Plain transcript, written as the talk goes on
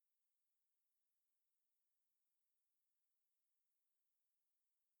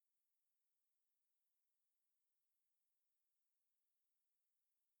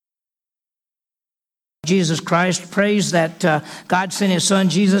Jesus Christ. Praise that God sent his son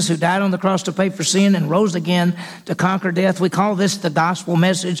Jesus, who died on the cross to pay for sin and rose again to conquer death. We call this the gospel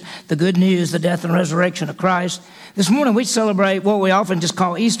message, the good news, the death and resurrection of Christ. This morning we celebrate what we often just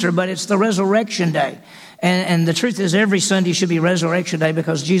call Easter, but it's the resurrection day. And the truth is, every Sunday should be Resurrection Day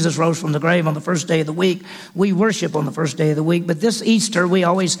because Jesus rose from the grave on the first day of the week. We worship on the first day of the week. But this Easter, we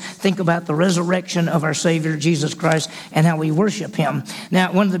always think about the resurrection of our Savior, Jesus Christ, and how we worship him.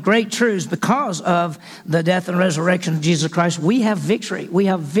 Now, one of the great truths, because of the death and resurrection of Jesus Christ, we have victory. We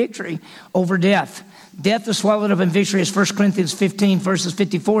have victory over death. Death is swallowed up in victory, as 1 Corinthians 15 verses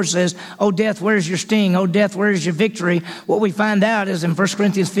 54 says, "O death, where is your sting? O death, where is your victory?" What we find out is in 1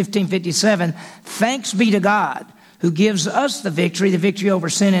 Corinthians 15:57, thanks be to God who gives us the victory over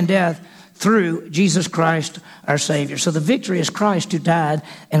sin and death through Jesus Christ, our Savior. So the victory is Christ who died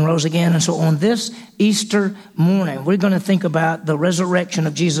and rose again. And so on this Easter morning, we're going to think about the resurrection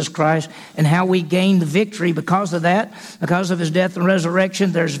of Jesus Christ and how we gain the victory because of that. Because of his death and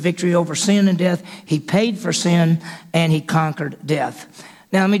resurrection, there's victory over sin and death. He paid for sin and he conquered death.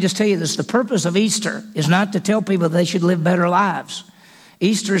 Now, let me just tell you this. The purpose of Easter is not to tell people they should live better lives.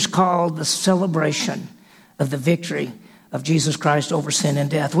 Easter is called the celebration of the victory of Jesus Christ over sin and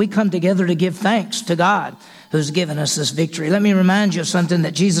death. We come together to give thanks to God who's given us this victory. Let me remind you of something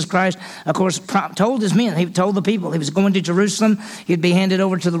that Jesus Christ, of course, told his men. He told the people he was going to Jerusalem. He'd be handed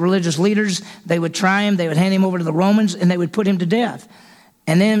over to the religious leaders. They would try him. They would hand him over to the Romans, and they would put him to death.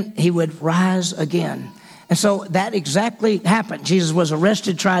 And then he would rise again. And so that exactly happened. Jesus was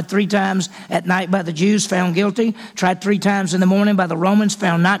arrested, tried 3 times at night by the Jews, found guilty, tried 3 times in the morning by the Romans,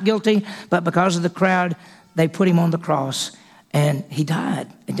 found not guilty, but because of the crowd, they put him on the cross, and he died.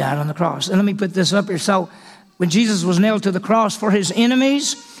 He died on the cross. And let me put this up here. So when Jesus was nailed to the cross, for his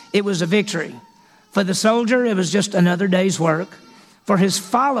enemies, it was a victory. For the soldier, it was just another day's work. For his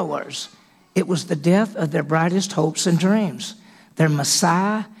followers, it was the death of their brightest hopes and dreams. Their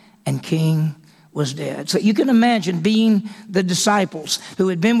Messiah and King was dead. So you can imagine being the disciples who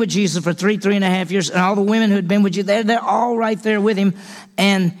had been with Jesus for 3.5 years, and all the women who had been with you, they're all right there with him,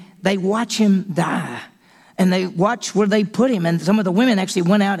 and they watch him die. And they watch where they put him. And some of the women actually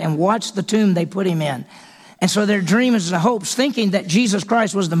went out and watched the tomb they put him in. And so their dreams and hopes, thinking that Jesus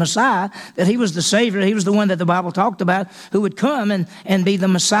Christ was the Messiah, that he was the Savior, he was the one that the Bible talked about, who would come and be the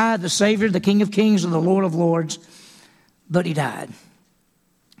Messiah, the Savior, the King of Kings, and the Lord of Lords. But he died.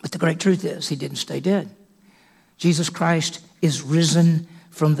 But the great truth is, he didn't stay dead. Jesus Christ is risen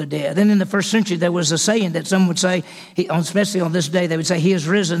from the dead. And in the first century, there was a saying that some would say, especially on this day, they would say, he is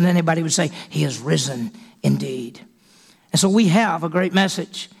risen. And then anybody would say, he is risen indeed. And so we have a great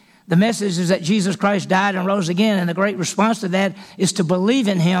message. The message is that Jesus Christ died and rose again, and the great response to that is to believe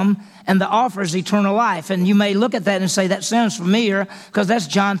in him, and the offer is eternal life. And you may look at that and say, that sounds familiar, because that's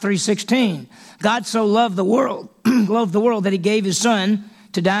John 3:16. God so loved the world, that he gave his son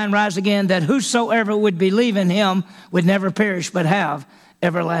to die and rise again, that whosoever would believe in him would never perish but have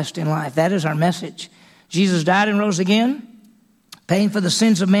everlasting life. That is our message. Jesus died and rose again, paying for the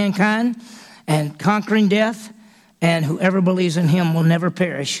sins of mankind and conquering death, and whoever believes in him will never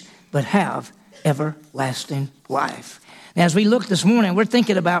perish but have everlasting life. Now, as we look this morning, we're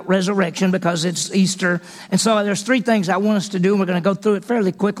thinking about resurrection because it's Easter. And so there's 3 things I want us to do, and we're going to go through it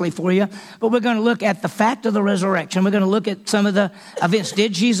fairly quickly for you. But we're going to look at the fact of the resurrection. We're going to look at some of the events.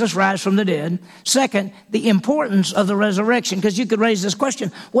 Did Jesus rise from the dead? Second, the importance of the resurrection, because you could raise this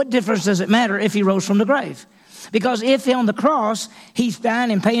question, what difference does it matter if he rose from the grave? Because if on the cross, he's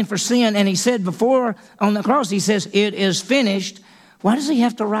dying and paying for sin, and he said before on the cross, he says, it is finished, why does he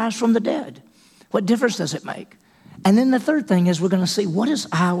have to rise from the dead? What difference does it make? And then the third thing is we're going to see what is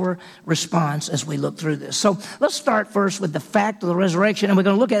our response as we look through this. So let's start first with the fact of the resurrection, and we're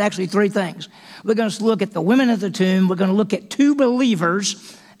going to look at actually 3 things. We're going to look at the women at the tomb, we're going to look at 2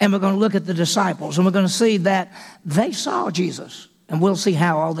 believers, and we're going to look at the disciples, and we're going to see that they saw Jesus. And we'll see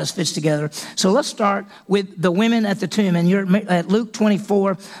how all this fits together. So let's start with the women at the tomb. And you're at Luke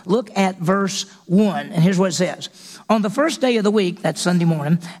 24. Look at verse 1. And here's what it says. On the first day of the week, that's Sunday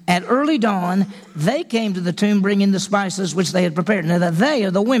morning, at early dawn, they came to the tomb bringing the spices which they had prepared. Now, they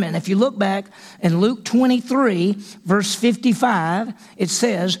are the women. If you look back in Luke 23, verse 55, it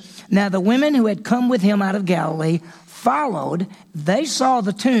says, now the women who had come with him out of Galilee followed. They saw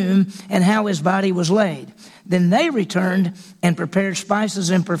the tomb and how his body was laid. Then they returned and prepared spices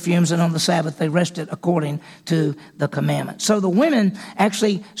and perfumes, and on the Sabbath they rested according to the commandment. So the women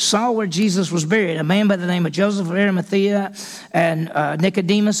actually saw where Jesus was buried. A man by the name of Joseph of Arimathea and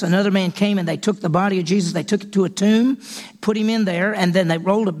Nicodemus, another man came, and they took the body of Jesus. They took it to a tomb, put him in there, and then they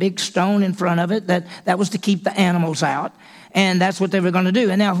rolled a big stone in front of it. That was to keep the animals out. And that's what they were going to do.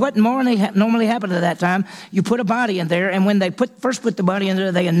 And now what normally happened at that time, you put a body in there, and when they first put the body in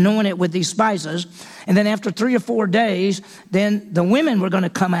there, they anoint it with these spices. And then after 3 or 4 days, then the women were going to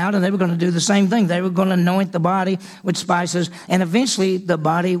come out, and they were going to do the same thing. They were going to anoint the body with spices, and eventually the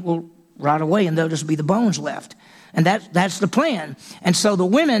body will rot away, and there'll just be the bones left. And that's the plan. And so the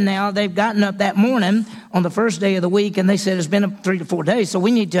women now, they've gotten up that morning on the first day of the week, and they said it's been 3 to 4 days, so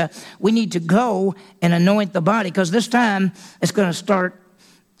we need to go and anoint the body, because this time it's going to start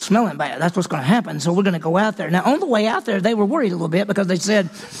smelling bad. That's what's going to happen. So we're going to go out there. Now, on the way out there, they were worried a little bit, because they said,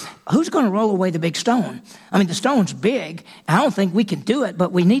 who's going to roll away the big stone? I mean, the stone's big. I don't think we can do it,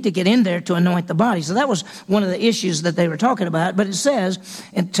 but we need to get in there to anoint the body. So that was one of the issues that they were talking about. But it says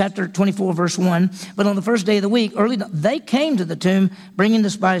in chapter 24, verse 1, but on the first day of the week, early, they came to the tomb bringing the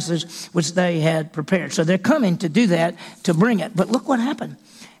spices which they had prepared. So they're coming to do that, to bring it. But look what happened.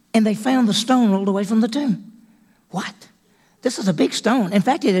 And they found the stone rolled away from the tomb. What? This is a big stone. In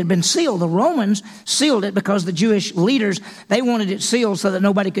fact, it had been sealed. The Romans sealed it because the Jewish leaders, they wanted it sealed so that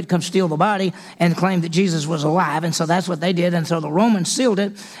nobody could come steal the body and claim that Jesus was alive. And so that's what they did. And so the Romans sealed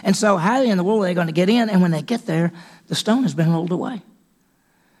it. And so how in the world are they going to get in? And when they get there, the stone has been rolled away.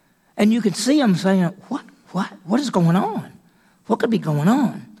 And you can see them saying, what is going on? What could be going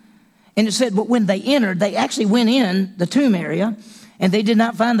on? And it said, but when they entered, they actually went in the tomb area, and they did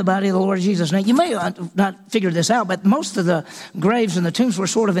not find the body of the Lord Jesus. Now, you may not figure this out, but most of the graves and the tombs were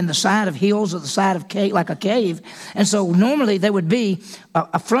sort of in the side of hills or the side of cave, like a cave. And so normally there would be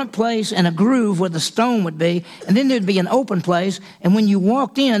a front place and a groove where the stone would be, and then there'd be an open place. And when you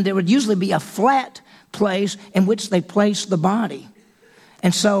walked in, there would usually be a flat place in which they placed the body.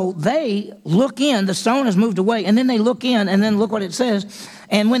 And so they look in, the stone has moved away, and then they look in, and then look what it says.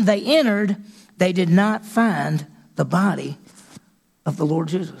 And when they entered, they did not find the body of the Lord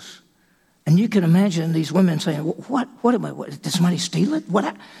Jesus. And you can imagine these women saying, what did somebody steal it?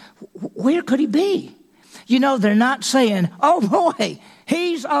 Where could he be? You know, they're not saying, oh boy,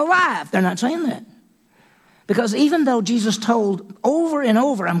 he's alive. They're not saying that. Because even though Jesus told over and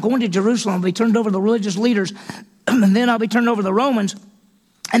over, I'm going to Jerusalem, I'll be turned over to the religious leaders, and then I'll be turned over to the Romans,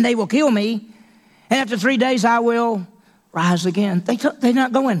 and they will kill me, and after 3 days I will rise again. They're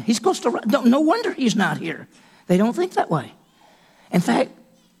not going, he's supposed to rise. No wonder he's not here. They don't think that way. In fact,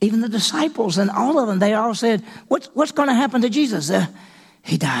 even the disciples and all of them, they all said, what's going to happen to Jesus?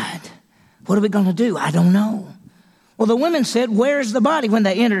 He died. What are we going to do? I don't know. Well, the women said, where is the body? When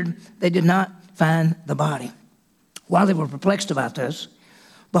they entered, they did not find the body. While they were perplexed about this,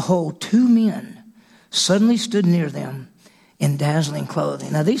 behold, 2 men suddenly stood near them in dazzling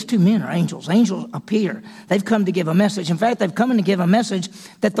clothing. Now, these 2 men are angels. Angels appear. They've come to give a message. In fact, they've come in to give a message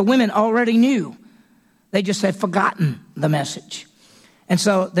that the women already knew. They just had forgotten the message. And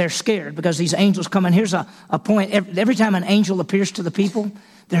so they're scared because these angels come in. Here's a point. Every time an angel appears to the people,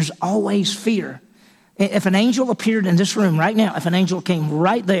 there's always fear. If an angel appeared in this room right now, if an angel came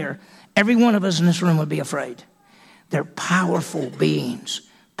right there, every one of us in this room would be afraid. They're powerful beings,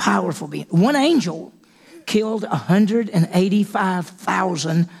 powerful beings. One angel killed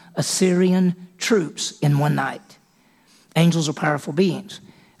 185,000 Assyrian troops in one night. Angels are powerful beings.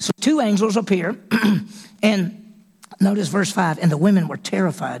 So 2 angels appear, and notice verse 5, and the women were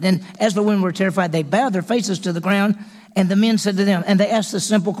terrified. And as the women were terrified, they bowed their faces to the ground, and the men said to them, and they asked this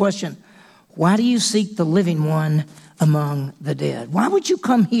simple question, why do you seek the living one among the dead? Why would you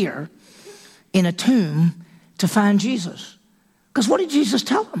come here in a tomb to find Jesus? Because what did Jesus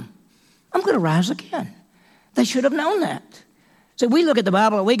tell them? I'm going to rise again. They should have known that. So we look at the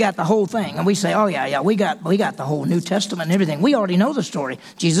Bible and we got the whole thing, and we say, oh yeah, we got the whole New Testament and everything. We already know the story.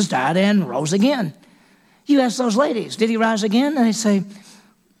 Jesus died and rose again. You ask those ladies, did he rise again? And they say,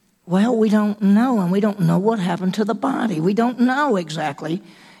 well, we don't know, and we don't know what happened to the body. We don't know exactly.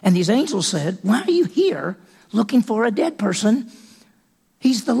 And these angels said, why are you here looking for a dead person?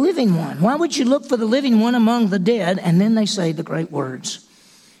 He's the living one. Why would you look for the living one among the dead? And then they say the great words,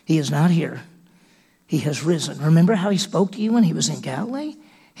 he is not here. He has risen. Remember how he spoke to you when he was in Galilee?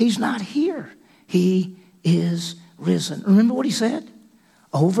 He's not here. He is risen. Remember what he said?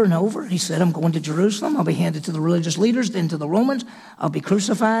 Over and over, he said, I'm going to Jerusalem. I'll be handed to the religious leaders, then to the Romans. I'll be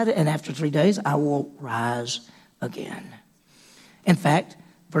crucified, and after 3 days, I will rise again. In fact,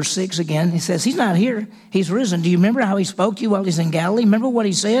 verse 6 again, he says, he's not here. He's risen. Do you remember how he spoke to you while he's in Galilee? Remember what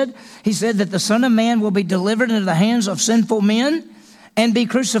he said? He said that the Son of Man will be delivered into the hands of sinful men and be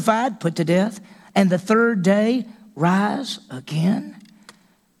crucified, put to death, and the 3rd day rise again.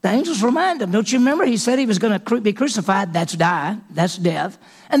 The angels remind him, don't you remember? He said he was going to be crucified. That's die. That's death.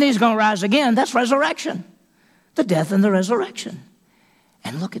 And then he's going to rise again. That's resurrection. The death and the resurrection.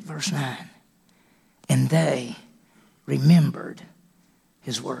 And look at verse 9. And they remembered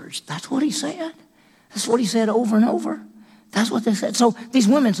his words. That's what he said. That's what he said over and over. That's what they said. So these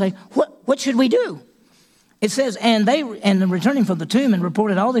women say, what should we do? It says, and returning from the tomb and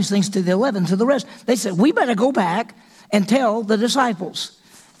reported all these things to the 11, to the rest. They said, we better go back and tell the disciples.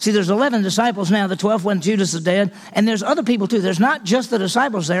 See, there's 11 disciples now, the 12th when Judas is dead, and there's other people too. There's not just the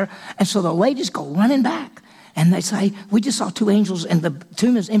disciples there. And so the ladies go running back, and they say, we just saw two angels, and the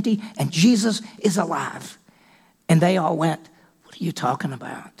tomb is empty, and Jesus is alive. And they all went, what are you talking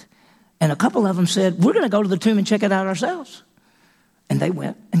about? And a couple of them said, we're going to go to the tomb and check it out ourselves. And they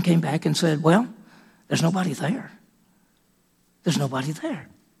went and came back and said, well, there's nobody there. There's nobody there.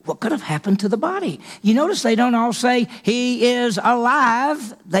 What could have happened to the body? You notice they don't all say, he is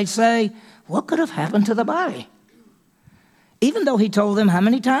alive. They say, what could have happened to the body? Even though he told them how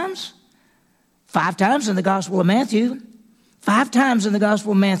many times? 5 times in the Gospel of Matthew. 5 times in the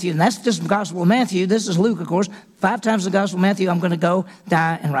Gospel of Matthew. And that's just the Gospel of Matthew. This is Luke, of course. 5 times in the Gospel of Matthew, I'm going to go,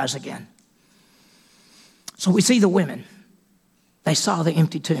 die, and rise again. So we see the women. They saw the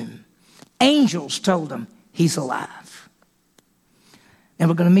empty tomb. Angels told them he's alive. And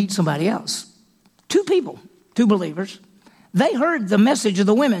we're going to meet somebody else. 2 people, 2 believers. They heard the message of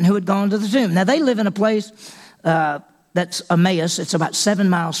the women who had gone to the tomb. Now, they live in a place that's Emmaus. It's about 7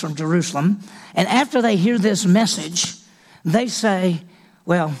 miles from Jerusalem. And after they hear this message, they say,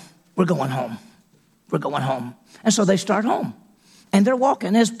 well, we're going home. We're going home. And so they start home. And they're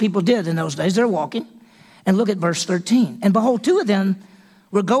walking, as people did in those days. They're walking. And look at verse 13. And behold, 2 of them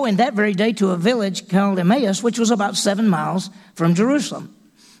were going that very day to a village called Emmaus, which was about 7 miles from Jerusalem.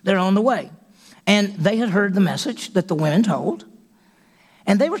 They're on the way. And they had heard the message that the women told.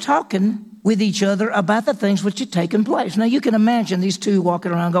 And they were talking with each other about the things which had taken place. Now, you can imagine these 2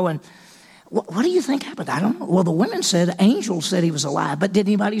 walking around going, what do you think happened? I don't know. Well, the women said, angels said he was alive. But did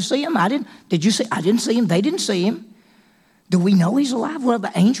anybody see him? Did you see? I didn't see him. They didn't see him. Do we know he's alive? Well,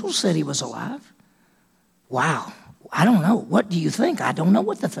 the angels said he was alive. Wow. I don't know. What do you think? I don't know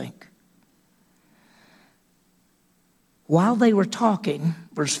what to think. While they were talking,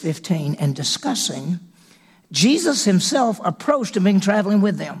 verse 15, and discussing, Jesus himself approached and began traveling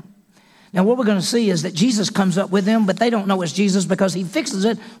with them. Now, what we're going to see is that Jesus comes up with them, but they don't know it's Jesus because he fixes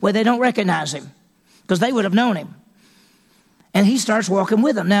it where they don't recognize him, because they would have known him. And he starts walking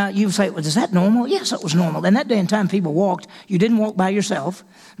with them. Now, you say, well, is that normal? Yes, it was normal. In that day and time, people walked. You didn't walk by yourself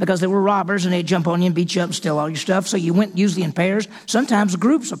because there were robbers and they'd jump on you and beat you up and steal all your stuff. So you went usually in pairs, sometimes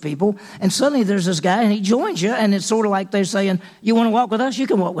groups of people. And suddenly there's this guy and he joins you. And it's sort of like they're saying, you want to walk with us? You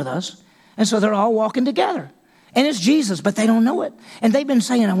can walk with us. And so they're all walking together. And it's Jesus, but they don't know it. And they've been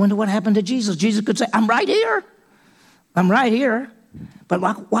saying, I wonder what happened to Jesus. Jesus could say, I'm right here. I'm right here. But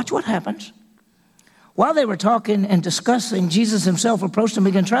watch what happens. While they were talking and discussing, Jesus himself approached them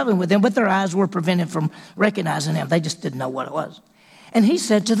and began traveling with them, but their eyes were prevented from recognizing him. They just didn't know what it was. And he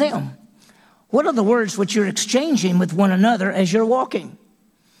said to them, what are the words which you're exchanging with one another as you're walking?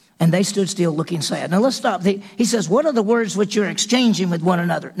 And they stood still looking sad. Now let's stop. He says, what are the words which you're exchanging with one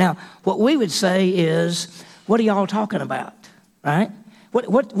another? Now, what we would say is, what are y'all talking about, right?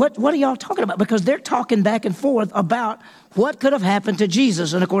 What are y'all talking about? Because they're talking back and forth about what could have happened to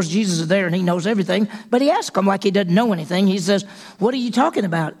Jesus. And, of course, Jesus is there and he knows everything. But he asked them like he doesn't know anything. He says, what are you talking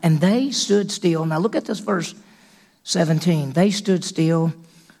about? And they stood still. Now, look at this verse 17. They stood still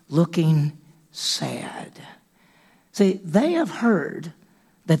looking sad. See, they have heard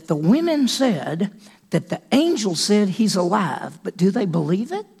that the women said that the angel said he's alive. But do they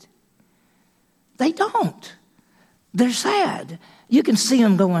believe it? They don't. They're sad. You can see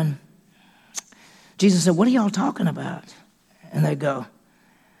them going, Jesus said, what are y'all talking about? And they go.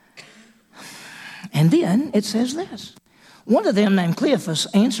 And then it says this. One of them named Cleophas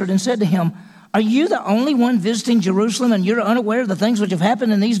answered and said to him, are you the only one visiting Jerusalem and you're unaware of the things which have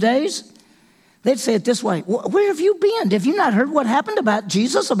happened in these days? They'd say it this way. Where have you been? Have you not heard what happened about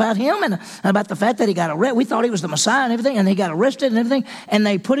Jesus, about him, and about the fact that he got arrested? We thought he was the Messiah and everything, and he got arrested and everything, and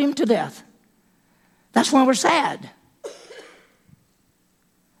they put him to death. That's why we're sad.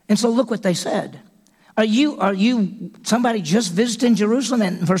 And so look what they said. Are you somebody just visiting Jerusalem?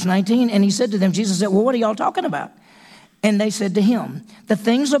 And verse 19, and he said to them, Jesus said, well, what are y'all talking about? And they said to him, the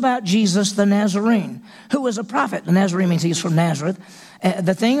things about Jesus the Nazarene, who was a prophet. The Nazarene means he's from Nazareth.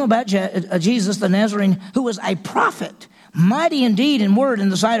 The thing about Jesus the Nazarene, who was a prophet, mighty indeed in word in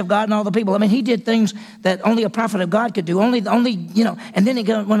the sight of God and all the people. I mean, he did things that only a prophet of God could do. Only, and then he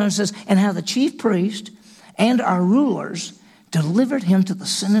went on and says, and how the chief priest and our rulers delivered him to the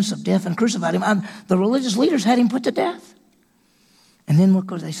sentence of death and crucified him. The religious leaders had him put to death. And then what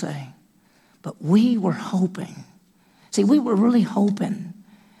could they say? But we were hoping. See, we were really hoping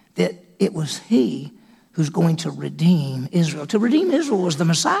that it was he who's going to redeem Israel. To redeem Israel was the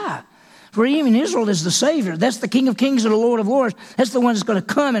Messiah. Redeeming Israel is the Savior. That's the King of Kings and the Lord of Lords. That's the one that's going to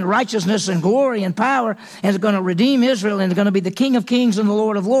come in righteousness and glory and power and is going to redeem Israel and is going to be the King of Kings and the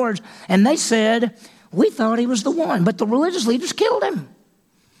Lord of Lords. And they said, we thought he was the one, but the religious leaders killed him.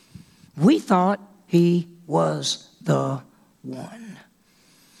 We thought he was the one.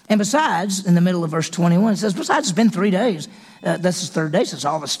 And besides, in the middle of verse 21, it says, besides, it's been 3 days. This is the third day since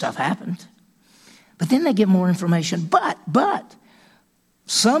all this stuff happened. But then they give more information. But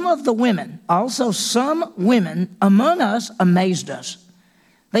some of the women, also some women among us amazed us.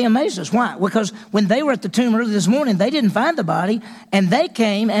 They amazed us. Why? Because when they were at the tomb early this morning, they didn't find the body, and they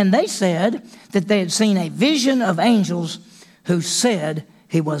came and they said that they had seen a vision of angels who said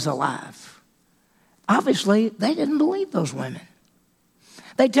he was alive. Obviously, they didn't believe those women.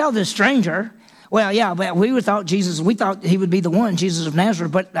 They tell this stranger, well, yeah, but we thought he would be the one, Jesus of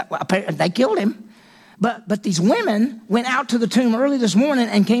Nazareth, but they killed him. But these women went out to the tomb early this morning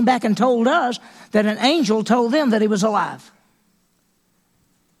and came back and told us that an angel told them that he was alive.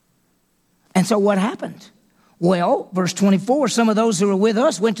 And so what happened? Well, verse 24, some of those who were with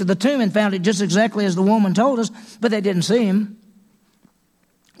us went to the tomb and found it just exactly as the woman told us, but they didn't see him.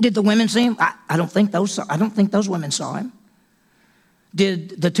 Did the women see him? I don't think those women saw him.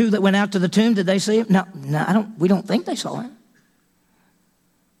 Did the two that went out to the tomb, did they see him? No, we don't think they saw him.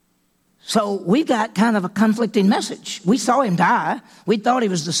 So we got kind of a conflicting message. We saw him die. We thought he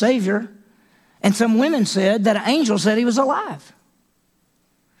was the Savior. And some women said that an angel said he was alive.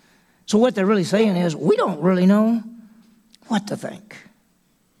 So what they're really saying is, we don't really know what to think.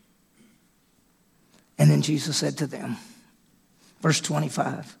 And then Jesus said to them, verse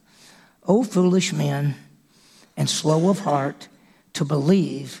 25, O foolish men and slow of heart to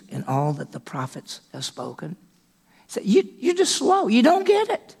believe in all that the prophets have spoken. He said, you're just slow. You don't get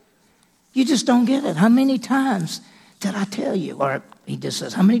it. You just don't get it. How many times did I tell you? Or he just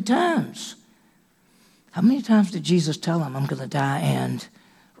says, how many times? How many times did Jesus tell them, I'm going to die and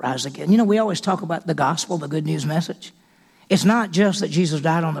rise again? You know, we always talk about the gospel, the good news message. It's not just that Jesus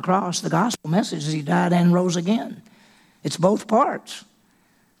died on the cross. The gospel message is he died and rose again. It's both parts.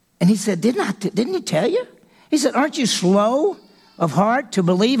 And he said, didn't he tell you? He said, aren't you slow of heart to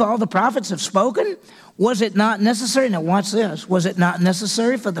believe all the prophets have spoken? Was it not necessary? Now watch this. Was it not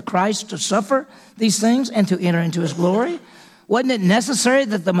necessary for the Christ to suffer these things and to enter into his glory? Wasn't it necessary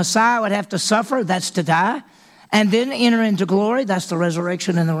that the Messiah would have to suffer? That's to die. And then enter into glory? That's the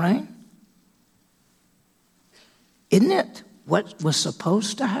resurrection and the reign. Isn't it what was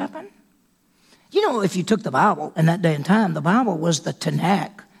supposed to happen? You know, if you took the Bible in that day and time, the Bible was the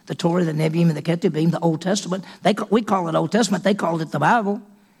Tanakh, the Torah, the Nevi'im, and the Ketuvim, the Old Testament. We call it Old Testament. They called it the Bible.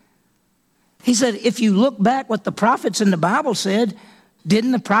 He said, if you look back what the prophets in the Bible said,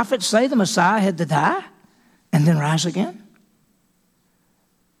 didn't the prophets say the Messiah had to die and then rise again?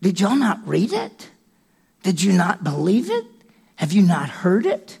 Did y'all not read it? Did you not believe it? Have you not heard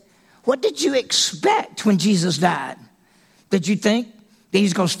it? What did you expect when Jesus died? Did you think that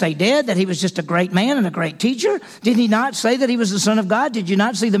he's going to stay dead, that he was just a great man and a great teacher? Did he not say that he was the Son of God? Did you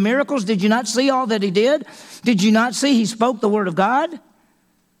not see the miracles? Did you not see all that he did? Did you not see he spoke the word of God?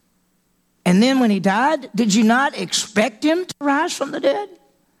 And then when he died, did you not expect him to rise from the dead?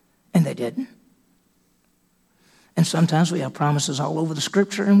 And they didn't. And sometimes we have promises all over the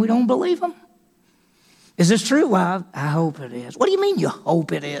scripture and we don't believe them. Is this true? Well, I hope it is. What do you mean you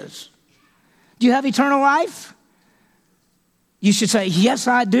hope it is? Do you have eternal life? You should say, yes,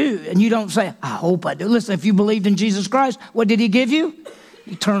 I do. And you don't say, I hope I do. Listen, if you believed in Jesus Christ, what did he give you?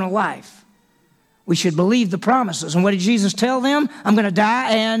 Eternal life. We should believe the promises. And what did Jesus tell them? I'm going to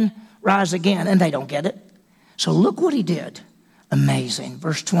die and rise again. And they don't get it. So look what he did. Amazing.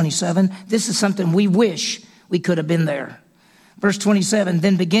 Verse 27. This is something we wish we could have been there. Verse 27.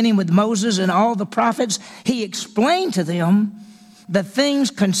 Then beginning with Moses and all the prophets, he explained to them the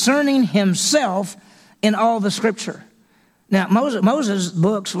things concerning himself in all the scripture. Now, Moses'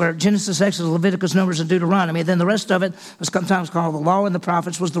 books were Genesis, Exodus, Leviticus, Numbers, and Deuteronomy. Then the rest of it was sometimes called the Law and the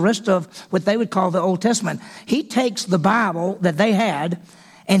Prophets, was the rest of what they would call the Old Testament. He takes the Bible that they had,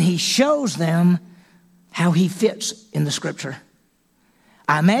 and he shows them how he fits in the Scripture.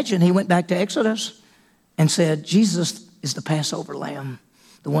 I imagine he went back to Exodus and said, Jesus is the Passover lamb,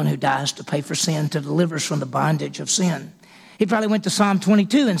 the one who dies to pay for sin, to deliver us from the bondage of sin. He probably went to Psalm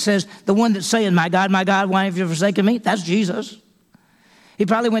 22 and says, the one that's saying, my God, why have you forsaken me? That's Jesus. He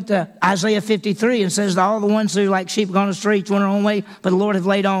probably went to Isaiah 53 and says, all the ones who like sheep gone astray, each one their own way, but the Lord hath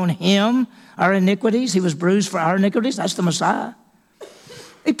laid on him our iniquities. He was bruised for our iniquities. That's the Messiah.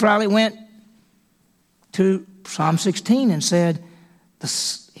 He probably went to Psalm 16 and said,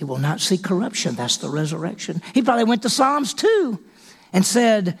 He will not see corruption. That's the resurrection. He probably went to Psalms 2 and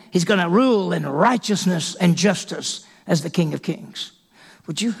said he's going to rule in righteousness and justice as the King of Kings.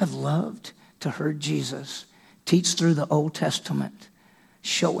 Would you have loved to heard Jesus teach through the Old Testament,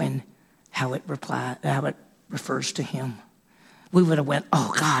 showing how it refers to him? We would have went,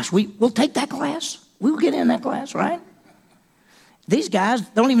 oh gosh, we'll take that class. We will get in that class, right? These guys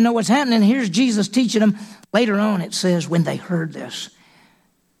don't even know what's happening. Here's Jesus teaching them. Later on, it says when they heard this,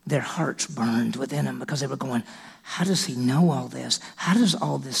 their hearts burned within them because they were going, how does he know all this? How does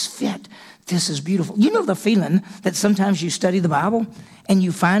all this fit? This is beautiful. You know the feeling that sometimes you study the Bible and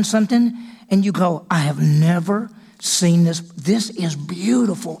you find something and you go, I have never seen this. This is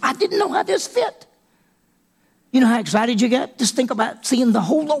beautiful. I didn't know how this fit. You know how excited you get? Just think about seeing the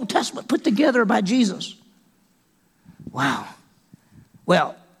whole Old Testament put together by Jesus. Wow.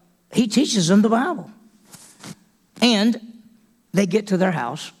 Well, he teaches them the Bible. And they get to their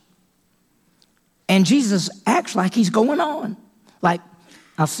house. And Jesus acts like he's going on. Like,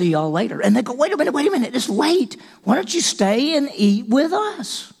 I'll see y'all later. And they go, wait a minute, it's late. Why don't you stay and eat with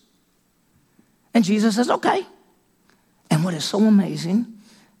us? And Jesus says, okay. And what is so amazing,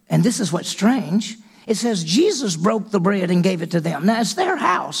 and this is what's strange, it says Jesus broke the bread and gave it to them. Now, it's their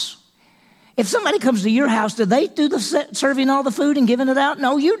house. If somebody comes to your house, do they do the serving all the food and giving it out?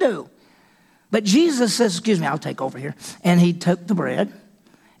 No, you do. But Jesus says, excuse me, I'll take over here. And he took the bread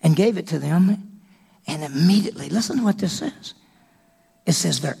and gave it to them. And immediately, listen to what this says. It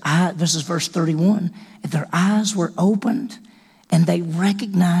says this is verse 31. Their eyes were opened and they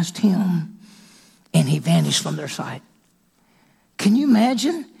recognized him and he vanished from their sight. Can you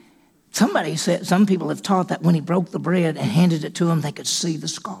imagine? Somebody said, some people have taught that when he broke the bread and handed it to them, they could see the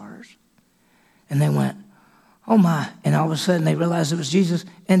scars. And they went, oh my. And all of a sudden they realized it was Jesus.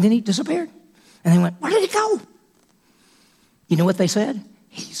 And then he disappeared. And they went, where did he go? You know what they said?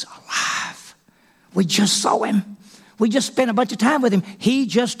 He's alive. We just saw him. We just spent a bunch of time with him. He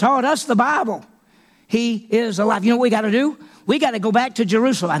just taught us the Bible. He is alive. You know what we got to do? We got to go back to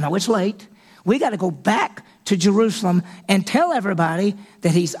Jerusalem. I know it's late. We got to go back to Jerusalem and tell everybody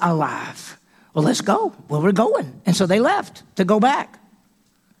that he's alive. Well, let's go. Well, we're going. And so they left to go back.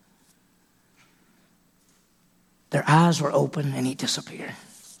 Their eyes were open and he disappeared.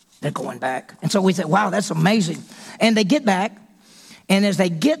 They're going back. And so we said, wow, that's amazing. And they get back. And as they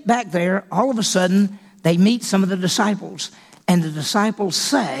get back there, all of a sudden, they meet some of the disciples. And the disciples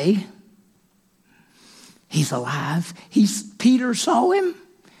say, he's alive. Peter saw him.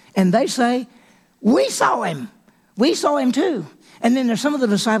 And they say, we saw him. We saw him too. And then there's some of the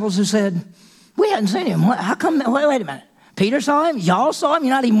disciples who said, we hadn't seen him. How come? Wait a minute. Peter saw him. Y'all saw him.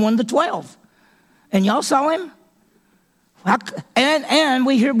 You're not even one of the 12. And y'all saw him? And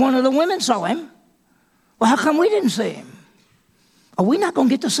we hear one of the women saw him. Well, how come we didn't see him? Are we not going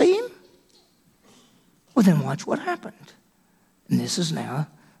to get to see him? Well, then watch what happened. And this is now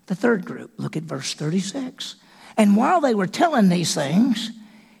the third group. Look at verse 36. And while they were telling these things,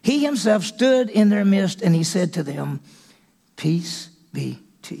 he himself stood in their midst and he said to them, peace be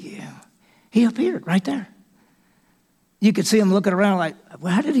to you. He appeared right there. You could see him looking around like,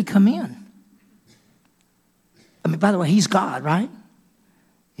 well, how did he come in? I mean, by the way, he's God, right?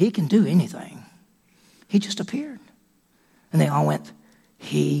 He can do anything. He just appeared. And they all went,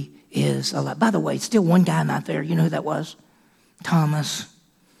 he is alive. By the way, still one guy not there. You know who that was? Thomas.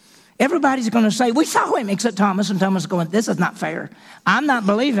 Everybody's going to say, we saw him, except Thomas. And Thomas is going, this is not fair. I'm not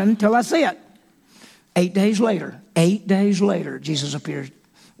believing till I see it. 8 days later, Jesus appeared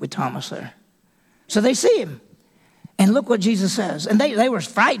with Thomas there. So they see him. And look what Jesus says. And they were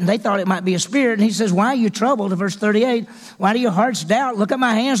frightened. They thought it might be a spirit. And he says, why are you troubled? Verse 38, why do your hearts doubt? Look at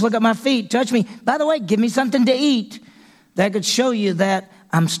my hands, look at my feet, touch me. By the way, give me something to eat. That could show you that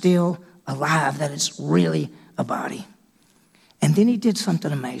I'm still alive, that it's really a body. And then he did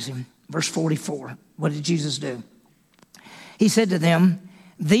something amazing. Verse 44, what did Jesus do? He said to them,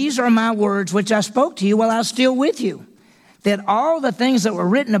 these are my words which I spoke to you while I was still with you, that all the things that were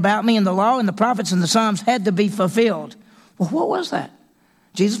written about me in the law and the prophets and the Psalms had to be fulfilled. Well, what was that?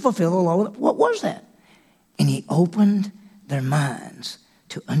 Jesus fulfilled the law. What was that? And he opened their minds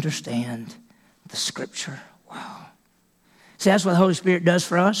to understand the scripture. Wow. See, that's what the Holy Spirit does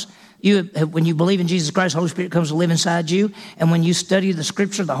for us. When you believe in Jesus Christ, the Holy Spirit comes to live inside you. And when you study the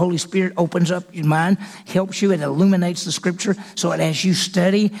scripture, the Holy Spirit opens up your mind, helps you, and illuminates the scripture so that as you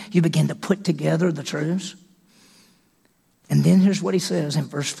study, you begin to put together the truths. And then here's what he says in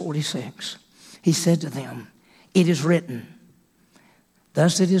verse 46. He said to them, it is written,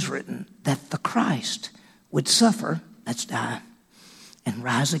 thus it is written, that the Christ would suffer, that's die, and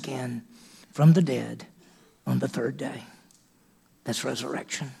rise again from the dead on the third day. That's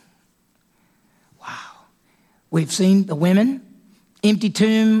resurrection. Wow. We've seen the women, empty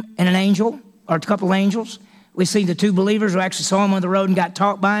tomb, and an angel, or a couple of angels. We've seen the two believers who actually saw him on the road and got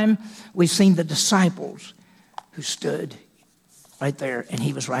taught by him. We've seen the disciples who stood right there, and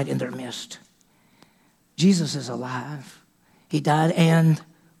he was right in their midst. Jesus is alive. He died and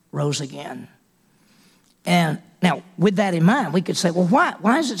rose again. And now, with that in mind, we could say, well,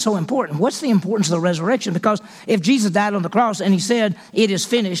 why is it so important? What's the importance of the resurrection? Because if Jesus died on the cross and he said, it is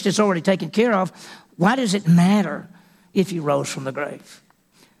finished, it's already taken care of, why does it matter if he rose from the grave?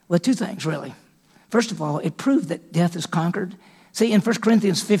 Well, two things, really. First of all, it proved that death is conquered. See, in 1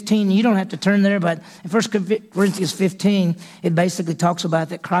 Corinthians 15, you don't have to turn there, but in 1 Corinthians 15, it basically talks about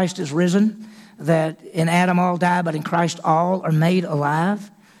that Christ is risen, that in Adam all die, but in Christ all are made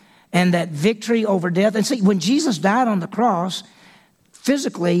alive, and that victory over death. And see, when Jesus died on the cross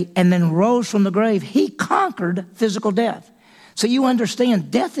physically and then rose from the grave, he conquered physical death. So you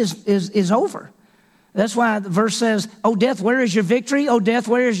understand, death is over. That's why the verse says, "O death, where is your victory? O death,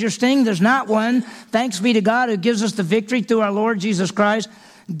 where is your sting? There's not one. Thanks be to God who gives us the victory through our Lord Jesus Christ."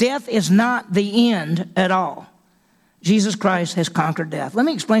 Death is not the end at all. Jesus Christ has conquered death. Let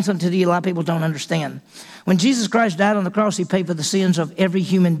me explain something to you a lot of people don't understand. When Jesus Christ died on the cross, he paid for the sins of every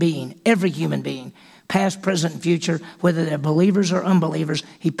human being, past, present, and future, whether they're believers or unbelievers.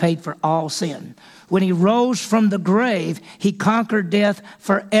 He paid for all sin. When he rose from the grave, he conquered death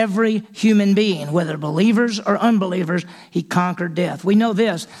for every human being, whether believers or unbelievers. He conquered death. We know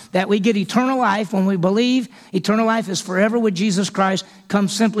this, that we get eternal life when we believe. Eternal life is forever with Jesus Christ,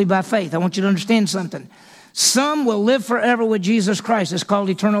 comes simply by faith. I want you to understand something. Some will live forever with Jesus Christ. It's called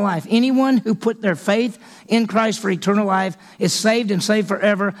eternal life. Anyone who put their faith in Christ for eternal life is saved and saved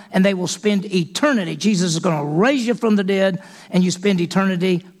forever, and they will spend eternity. Jesus is going to raise you from the dead, and you spend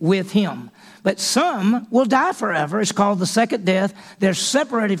eternity with him. But some will die forever. It's called the second death. They're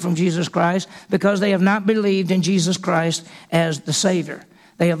separated from Jesus Christ because they have not believed in Jesus Christ as the Savior.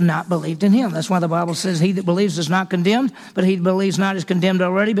 They have not believed in him. That's why the Bible says he that believes is not condemned, but he that believes not is condemned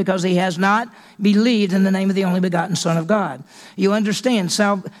already because he has not believed in the name of the only begotten Son of God. You understand,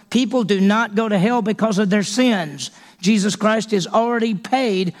 people do not go to hell because of their sins. Jesus Christ has already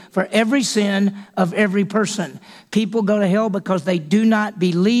paid for every sin of every person. People go to hell because they do not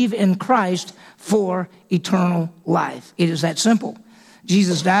believe in Christ for eternal life. It is that simple.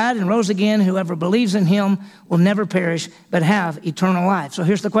 Jesus died and rose again. Whoever believes in him will never perish, but have eternal life. So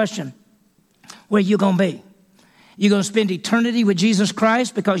here's the question. Where are you going to be? You going to spend eternity with Jesus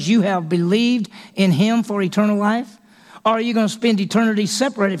Christ because you have believed in him for eternal life? Or are you going to spend eternity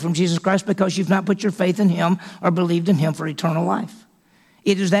separated from Jesus Christ because you've not put your faith in him or believed in him for eternal life?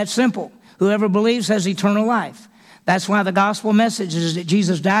 It is that simple. Whoever believes has eternal life. That's why the gospel message is that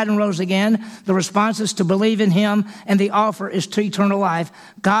Jesus died and rose again. The response is to believe in him, and the offer is to eternal life.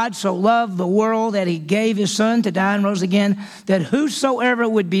 God so loved the world that he gave his son to die and rose again, that whosoever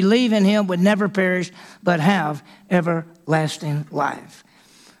would believe in him would never perish, but have everlasting life.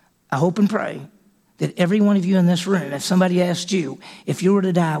 I hope and pray that every one of you in this room, if somebody asked you, if you were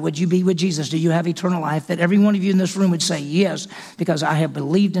to die, would you be with Jesus? Do you have eternal life? That every one of you in this room would say, yes, because I have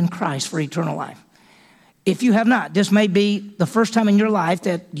believed in Christ for eternal life. If you have not, this may be the first time in your life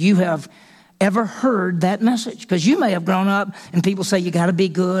that you have ever heard that message. Because you may have grown up and people say you got to be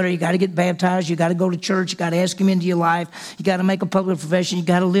good, or you got to get baptized, you got to go to church, you got to ask him into your life, you got to make a public profession, you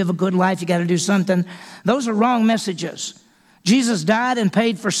got to live a good life, you got to do something. Those are wrong messages. Jesus died and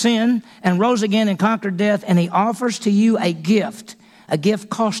paid for sin and rose again and conquered death, and he offers to you a gift. A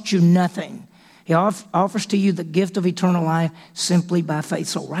gift costs you nothing. He offers to you the gift of eternal life simply by faith.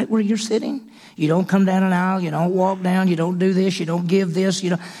 So right where you're sitting, you don't come down an aisle, you don't walk down, you don't do this, you don't give this,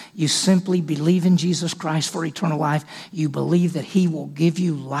 you simply believe in Jesus Christ for eternal life. You believe that he will give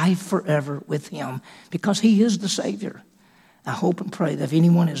you life forever with him because he is the Savior. I hope and pray that if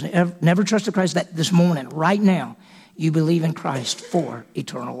anyone has never trusted Christ, that this morning, right now, you believe in Christ for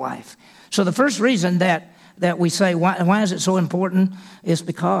eternal life. So the first reason that we say, why is it so important, is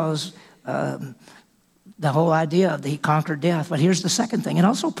because the whole idea of he conquered death. But here's the second thing. It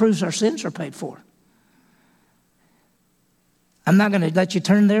also proves our sins are paid for. I'm not going to let you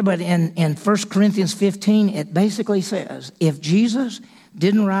turn there, but in 1 Corinthians 15, it basically says, if Jesus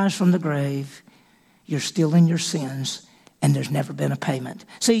didn't rise from the grave, you're still in your sins, and there's never been a payment.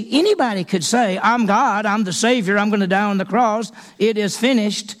 See, anybody could say, I'm God, I'm the Savior, I'm going to die on the cross, it is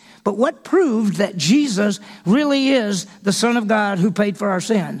finished. But what proved that Jesus really is the Son of God who paid for our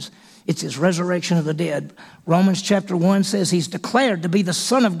sins? It's his resurrection of the dead. Romans chapter 1 says he's declared to be the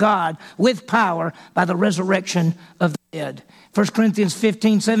Son of God with power by the resurrection of the dead. 1 Corinthians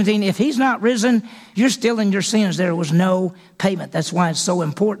 15:17, if he's not risen, you're still in your sins. There was no payment. That's why it's so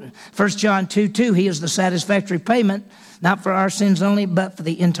important. 1 John 2:2, he is the satisfactory payment, not for our sins only, but for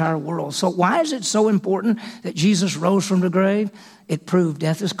the entire world. So why is it so important that Jesus rose from the grave? It proved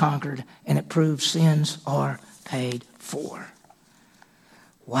death is conquered, and it proved sins are paid for.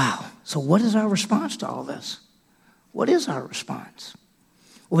 Wow. So what is our response to all this? What is our response?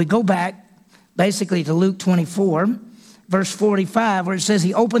 Well, we go back basically to Luke 24, verse 45, where it says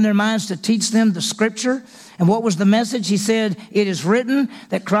he opened their minds to teach them the scripture. And what was the message? He said, it is written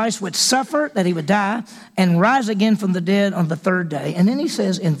that Christ would suffer, that he would die, and rise again from the dead on the third day. And then he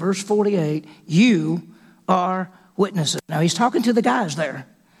says in verse 48, you are witnesses. Now he's talking to the guys there.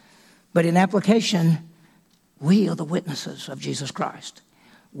 But in application, we are the witnesses of Jesus Christ.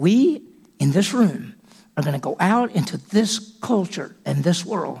 We in this room are going to go out into this culture and this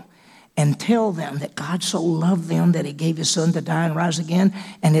world and tell them that God so loved them that he gave his son to die and rise again.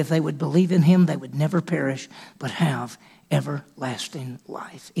 And if they would believe in him, they would never perish, but have everlasting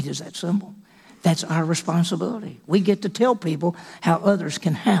life. It is that simple. That's our responsibility. We get to tell people how others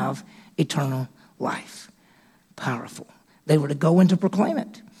can have eternal life. Powerful. They were to go and to proclaim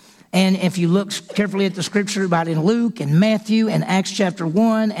it. And if you look carefully at the scripture about in Luke and Matthew and Acts chapter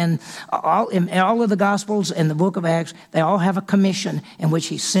 1 and all of the Gospels and the book of Acts, they all have a commission in which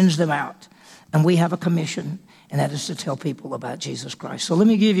he sends them out. And we have a commission, and that is to tell people about Jesus Christ. So let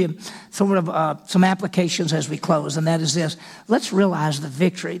me give you sort of some applications as we close, and that is this. Let's realize the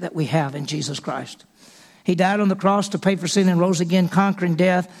victory that we have in Jesus Christ. He died on the cross to pay for sin and rose again, conquering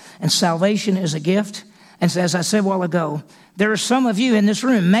death, and salvation is a gift. And so, as I said a while ago, there are some of you in this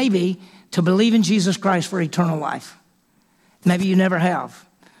room, maybe, to believe in Jesus Christ for eternal life. Maybe you never have.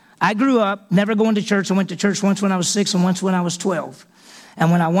 I grew up never going to church. I went to church once when I was 6 and once when I was 12.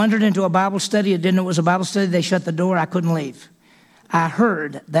 And when I wandered into a Bible study, I didn't know it was a Bible study, they shut the door, I couldn't leave. I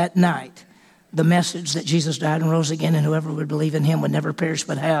heard that night the message that Jesus died and rose again, and whoever would believe in him would never perish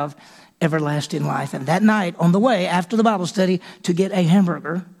but have everlasting life. And that night, on the way after the Bible study to get a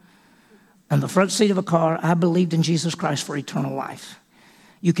hamburger, on the front seat of a car, I believed in Jesus Christ for eternal life.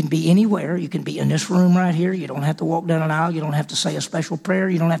 You can be anywhere. You can be in this room right here. You don't have to walk down an aisle. You don't have to say a special prayer.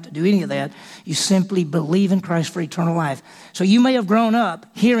 You don't have to do any of that. You simply believe in Christ for eternal life. So you may have grown up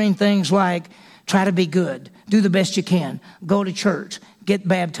hearing things like, try to be good, do the best you can, go to church, get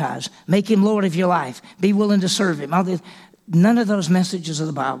baptized, make him Lord of your life, be willing to serve him. None of those messages of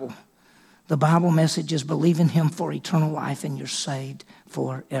the Bible. The Bible message is believe in him for eternal life and you're saved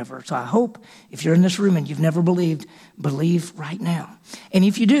forever. So I hope if you're in this room and you've never believed, believe right now. And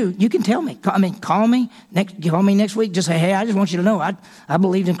if you do, you can tell me. Call me next week. Just say, hey, I just want you to know I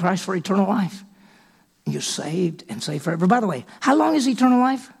believed in Christ for eternal life. You're saved and saved forever. By the way, how long is eternal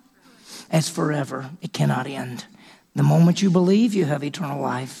life? It's forever. It cannot end. The moment you believe, you have eternal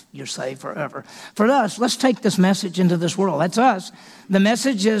life. You're saved forever. For us, let's take this message into this world. That's us. The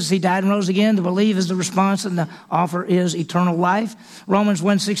message is he died and rose again. To believe is the response, and the offer is eternal life. Romans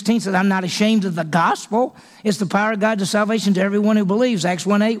 1:16 says, I'm not ashamed of the gospel. It's the power of God to salvation to everyone who believes. Acts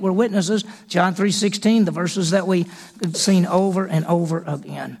 1:8, we're witnesses. John 3:16, the verses that we've seen over and over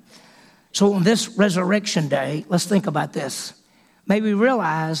again. So on this resurrection day, let's think about this. May we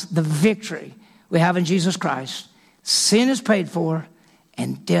realize the victory we have in Jesus Christ. Sin is paid for,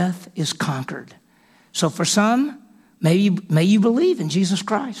 and death is conquered. So for some, may you believe in Jesus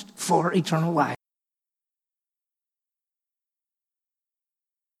Christ for eternal life.